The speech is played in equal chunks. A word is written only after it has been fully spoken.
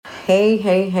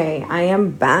Hey, I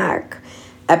am back.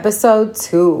 Episode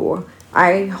 2.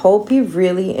 I hope you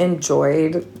really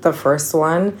enjoyed the first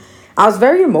one. I was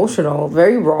very emotional,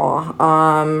 very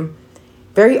raw,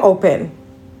 very open.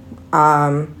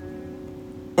 And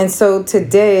so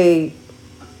today,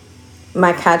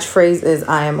 my catchphrase is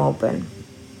I am open.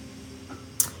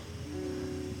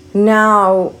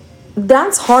 Now,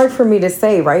 that's hard for me to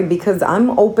say, right? Because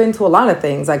I'm open to a lot of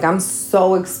things. Like I'm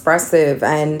so expressive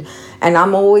and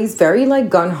I'm always very like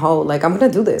gung ho. Like I'm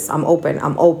gonna do this. I'm open.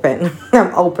 I'm open.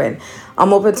 I'm open.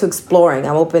 I'm open to exploring.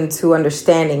 I'm open to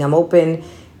understanding. I'm open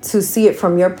to see it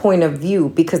from your point of view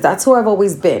because that's who I've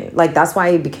always been. Like that's why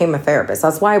I became a therapist.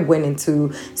 That's why I went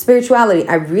into spirituality.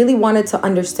 I really wanted to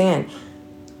understand,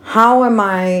 how am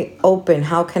I open?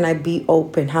 How can I be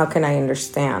open? How can I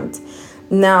understand?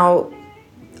 Now,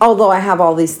 although I have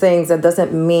all these things, that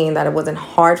doesn't mean that it wasn't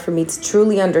hard for me to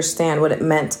truly understand what it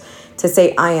meant to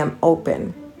say I am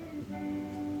open.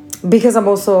 Because I'm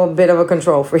also a bit of a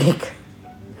control freak.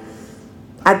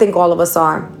 I think all of us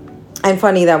are. And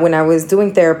funny that when I was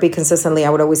doing therapy consistently, I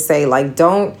would always say, like,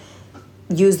 don't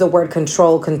use the word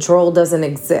control. Control doesn't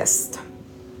exist.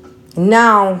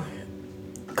 Now,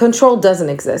 control doesn't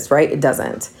exist, right? It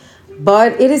doesn't.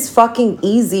 But it is fucking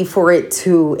easy for it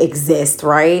to exist,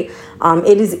 right?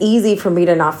 It is easy for me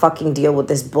to not fucking deal with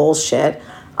this bullshit.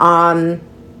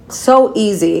 So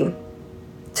easy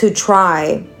to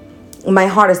try my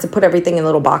hardest to put everything in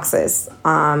little boxes.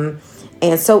 And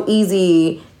so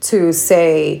easy to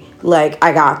say, like,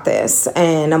 I got this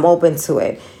and I'm open to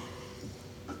it.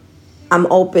 I'm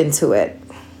open to it.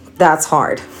 That's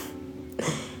hard.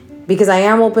 Because I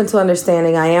am open to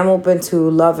understanding, I am open to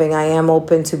loving, I am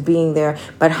open to being there.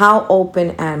 But how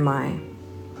open am I?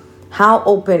 How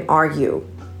open are you?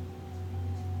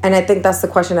 And I think that's the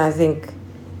question I think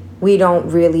we don't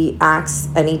really ask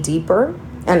any deeper.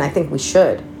 And I think we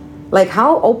should. Like,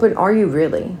 how open are you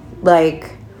really?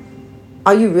 Like,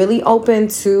 are you really open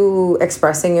to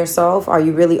expressing yourself? Are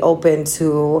you really open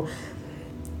to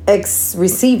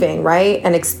receiving, right?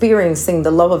 And experiencing the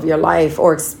love of your life,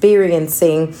 or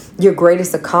experiencing your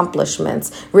greatest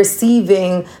accomplishments,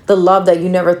 receiving the love that you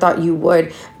never thought you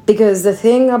would. Because the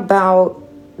thing about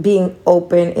being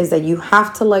open is that you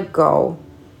have to let go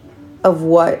of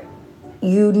what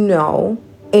you know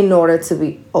in order to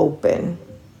be open.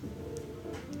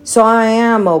 So I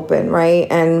am open, right?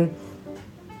 And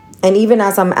even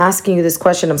as I'm asking you this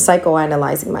question, I'm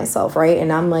psychoanalyzing myself, right?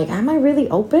 And I'm like, am I really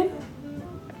open?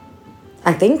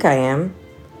 I think I am.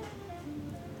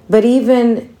 But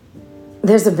even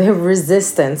there's a bit of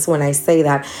resistance when I say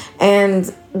that. And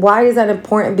why is that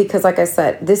important? Because like I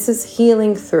said, this is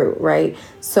healing through, right?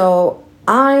 So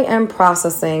I am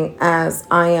processing as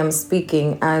I am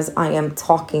speaking, as I am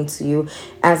talking to you,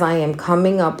 as I am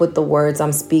coming up with the words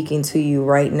I'm speaking to you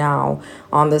right now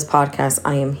on this podcast.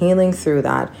 I am healing through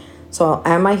that. So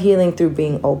am I healing through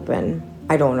being open?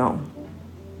 I don't know.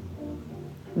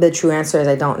 The true answer is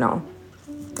I don't know.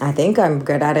 I think I'm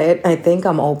good at it. I think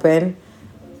I'm open.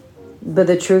 But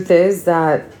the truth is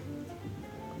that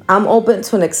I'm open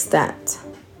to an extent.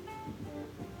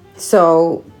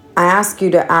 So I ask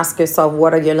you to ask yourself,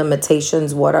 what are your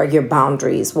limitations? What are your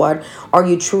boundaries? What are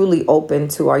you truly open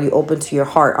to? Are you open to your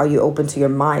heart? Are you open to your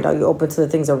mind? Are you open to the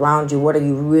things around you? What are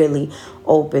you really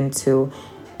open to?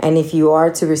 And if you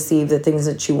are to receive the things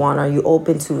that you want, are you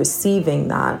open to receiving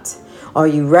that? Are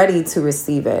you ready to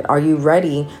receive it? Are you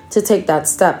ready to take that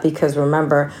step? Because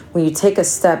remember, when you take a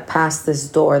step past this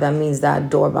door, that means that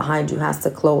door behind you has to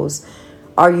close.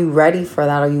 Are you ready for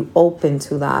that? Are you open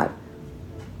to that?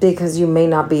 Because you may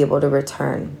not be able to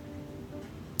return.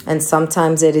 And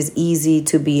sometimes it is easy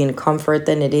to be in comfort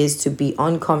than it is to be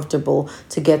uncomfortable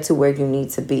to get to where you need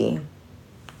to be.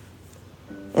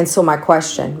 And so my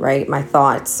question, right, my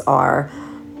thoughts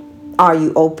are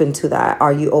you open to that?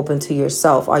 Are you open to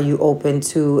yourself? Are you open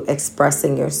to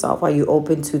expressing yourself? Are you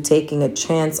open to taking a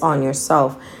chance on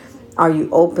yourself? Are you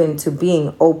open to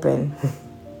being open?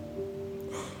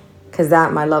 Because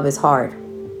that, my love, is hard.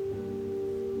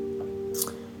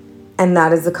 And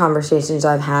that is the conversations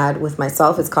I've had with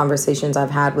myself. It's conversations I've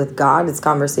had with God. It's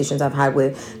conversations I've had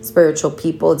with spiritual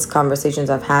people. It's conversations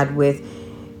I've had with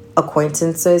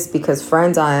acquaintances, because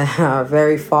friends are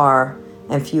very far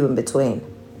and few in between.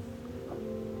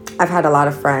 I've had a lot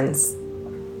of friends,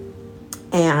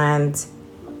 and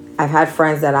I've had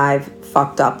friends that I've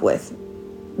fucked up with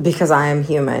because I am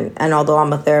human. And although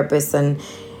I'm a therapist and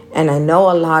I know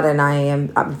a lot and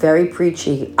I'm very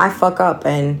preachy, I fuck up.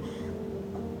 And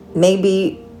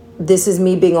maybe this is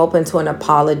me being open to an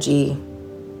apology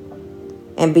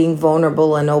and being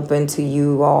vulnerable and open to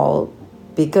you all,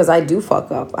 because I do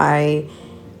fuck up. I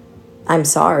I'm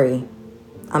sorry.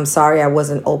 I'm sorry I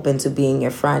wasn't open to being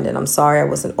your friend. And I'm sorry I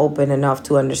wasn't open enough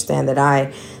to understand that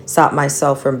I stopped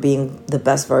myself from being the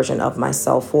best version of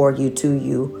myself for you, to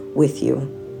you, with you.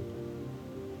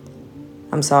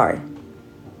 I'm sorry.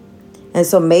 And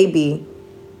so maybe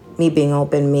me being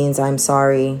open means I'm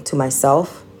sorry to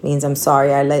myself, means I'm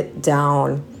sorry I let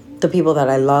down the people that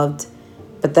I loved,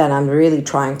 but then I'm really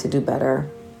trying to do better.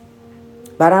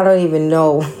 But I don't even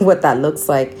know what that looks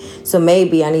like. So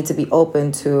maybe I need to be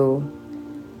open to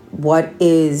what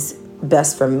is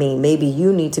best for me. Maybe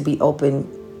you need to be open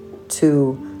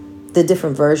to the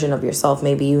different version of yourself.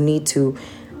 Maybe you need to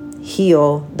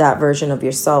heal that version of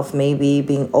yourself. Maybe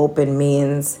being open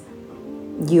means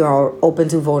you are open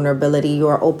to vulnerability. You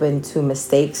are open to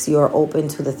mistakes. You are open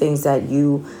to the things that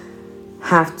you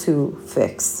have to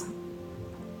fix.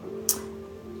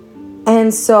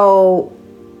 And so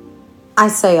I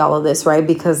say all of this, right?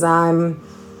 Because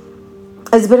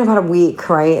it's been about a week,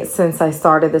 right, since I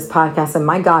started this podcast. And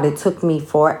my God, it took me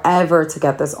forever to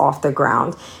get this off the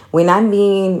ground. When I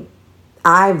mean,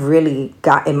 I really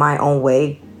got in my own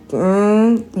way.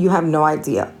 You have no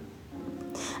idea.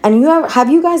 And have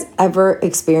you guys ever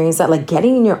experienced that, like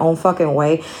getting in your own fucking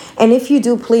way? And if you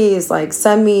do, please, like,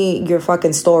 send me your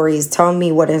fucking stories. Tell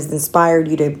me what has inspired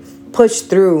you to push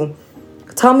through.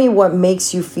 Tell me what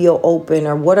makes you feel open,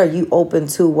 or what are you open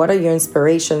to? What are your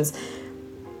inspirations?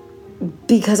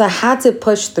 Because I had to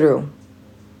push through.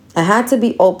 I had to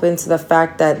be open to the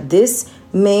fact that this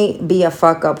may be a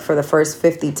fuck up for the first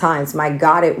 50 times. My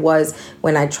God, it was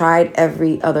when I tried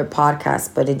every other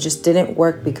podcast, but it just didn't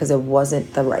work because it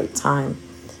wasn't the right time.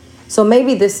 So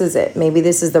maybe this is it. Maybe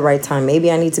this is the right time.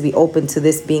 Maybe I need to be open to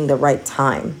this being the right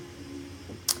time.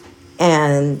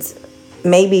 And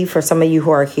maybe for some of you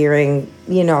who are hearing,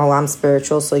 I'm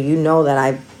spiritual, so you know that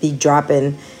I be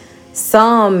dropping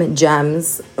some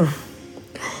gems.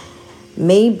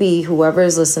 Maybe whoever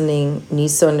is listening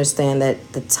needs to understand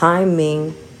that the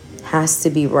timing has to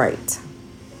be right.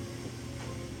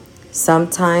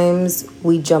 Sometimes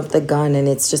we jump the gun and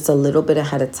it's just a little bit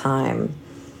ahead of time.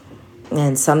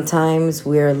 And sometimes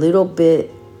we're a little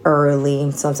bit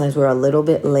early. Sometimes we're a little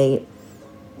bit late.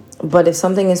 But if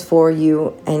something is for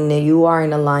you and you are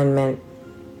in alignment,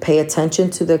 pay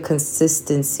attention to the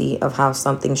consistency of how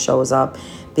something shows up.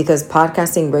 Because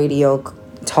podcasting, radio,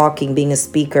 talking, being a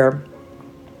speaker,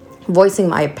 voicing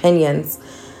my opinions,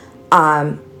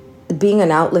 being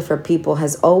an outlet for people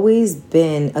has always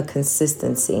been a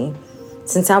consistency.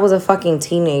 Since I was a fucking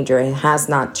teenager, it has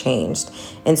not changed.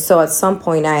 And so at some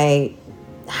point I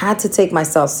had to take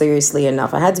myself seriously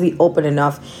enough. I had to be open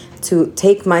enough to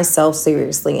take myself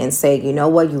seriously and say, you know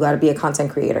what, you got to be a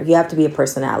content creator. You have to be a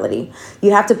personality.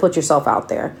 You have to put yourself out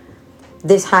there.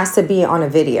 This has to be on a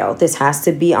video. This has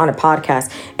to be on a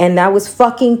podcast. And that was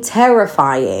fucking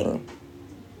terrifying.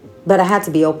 But I had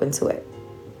to be open to it.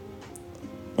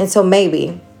 And so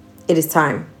maybe it is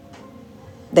time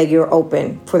that you're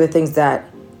open for the things that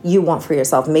you want for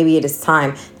yourself. Maybe it is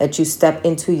time that you step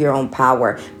into your own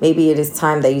power. Maybe it is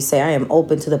time that you say, I am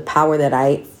open to the power that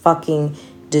I fucking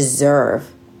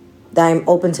deserve. That I'm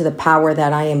open to the power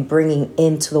that I am bringing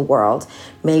into the world.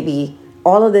 Maybe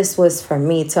all of this was for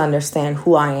me to understand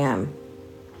who I am.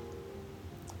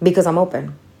 Because I'm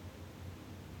open.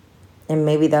 And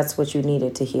maybe that's what you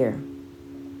needed to hear.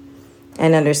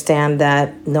 And understand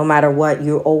that no matter what,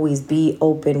 you'll always be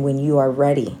open when you are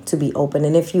ready to be open.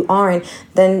 And if you aren't,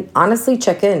 then honestly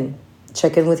check in.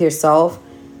 Check in with yourself.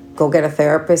 Go get a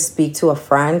therapist. Speak to a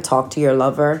friend. Talk to your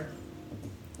lover,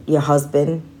 your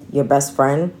husband, your best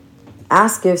friend.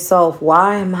 Ask yourself,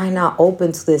 why am I not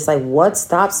open to this? Like, what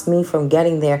stops me from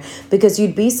getting there? Because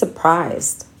you'd be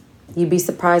surprised. You'd be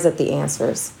surprised at the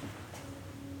answers.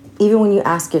 Even when you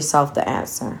ask yourself the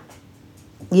answer,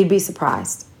 you'd be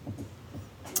surprised.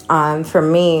 For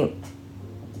me,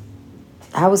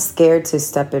 I was scared to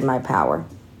step in my power.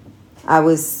 I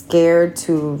was scared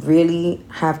to really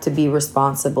have to be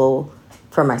responsible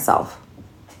for myself.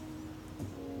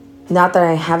 Not that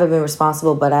I haven't been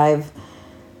responsible, but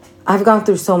I've gone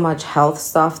through so much health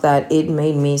stuff that it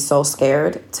made me so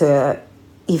scared to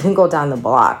even go down the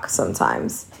block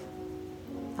sometimes.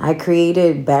 I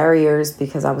created barriers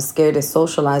because I was scared to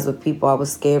socialize with people. I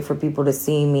was scared for people to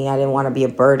see me. I didn't want to be a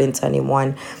burden to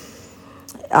anyone.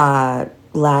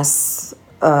 Last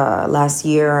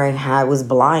year, I was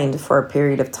blind for a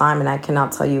period of time, and I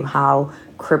cannot tell you how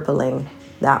crippling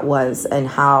that was and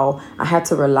how I had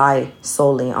to rely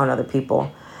solely on other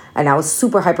people. And I was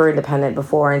super hyper independent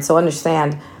before. And so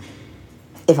understand,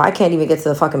 if I can't even get to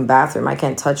the fucking bathroom, I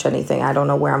can't touch anything. I don't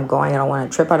know where I'm going. I don't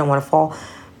want to trip. I don't want to fall.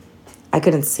 I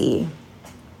couldn't see.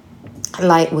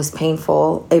 light was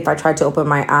painful. If I tried to open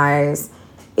my eyes,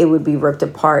 it would be ripped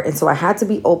apart. And so I had to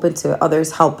be open to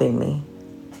others helping me.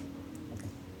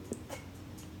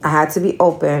 I had to be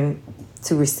open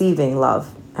to receiving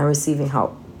love and receiving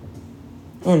help.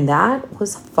 And that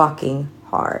was fucking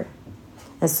hard.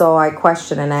 And so I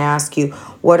question and I ask you,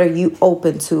 what are you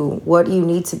open to? What do you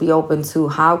need to be open to?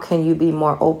 How can you be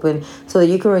more open so that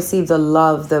you can receive the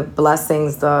love, the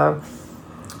blessings, the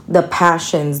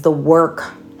passions, the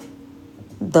work,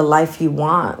 the life you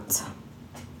want?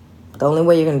 The only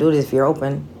way you're going to do it is if you're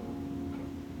open.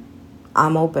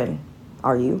 I'm open.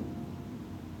 Are you?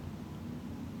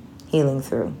 Healing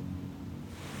through.